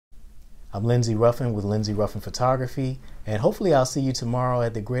I'm Lindsey Ruffin with Lindsey Ruffin Photography, and hopefully I'll see you tomorrow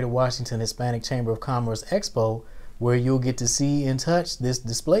at the Greater Washington Hispanic Chamber of Commerce Expo, where you'll get to see and touch this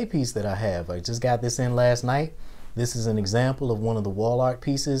display piece that I have. I just got this in last night. This is an example of one of the wall art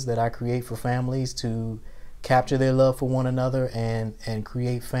pieces that I create for families to capture their love for one another and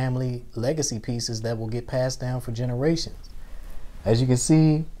create family legacy pieces that will get passed down for generations. As you can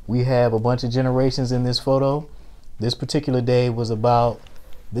see, we have a bunch of generations in this photo. This particular day was about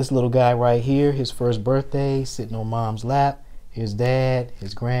this little guy right here, his first birthday, sitting on mom's lap, his dad,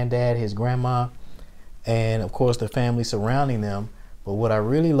 his granddad, his grandma, and of course the family surrounding them. But what I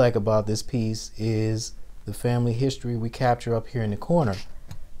really like about this piece is the family history we capture up here in the corner.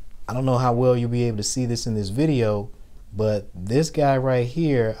 I don't know how well you'll be able to see this in this video, but this guy right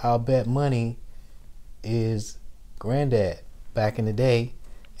here, I'll bet money, is granddad back in the day.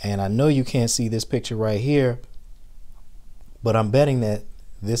 And I know you can't see this picture right here, but I'm betting that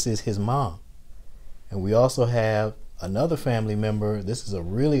this is his mom. And we also have another family member. This is a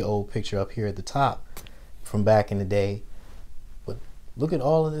really old picture up here at the top from back in the day. But look at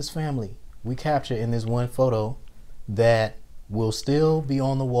all of this family we capture in this one photo that will still be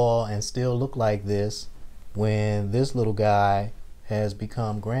on the wall and still look like this when this little guy has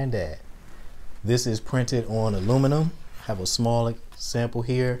become granddad. This is printed on aluminum. I have a small sample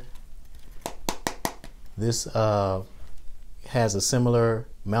here. This has a similar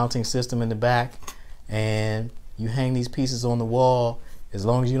mounting system in the back, and you hang these pieces on the wall. As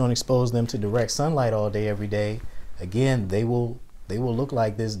long as you don't expose them to direct sunlight all day every day, again, they will look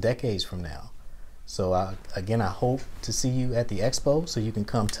like this decades from now. So again, I hope to see you at the expo so you can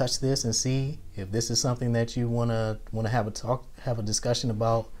come touch this and see if this is something that you want to have a discussion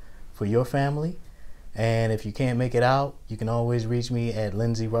about for your family. And if you can't make it out, you can always reach me at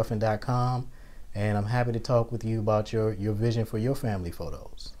lindseyruffin.com. And I'm happy to talk with you about your vision for your family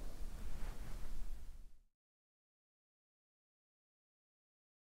photos.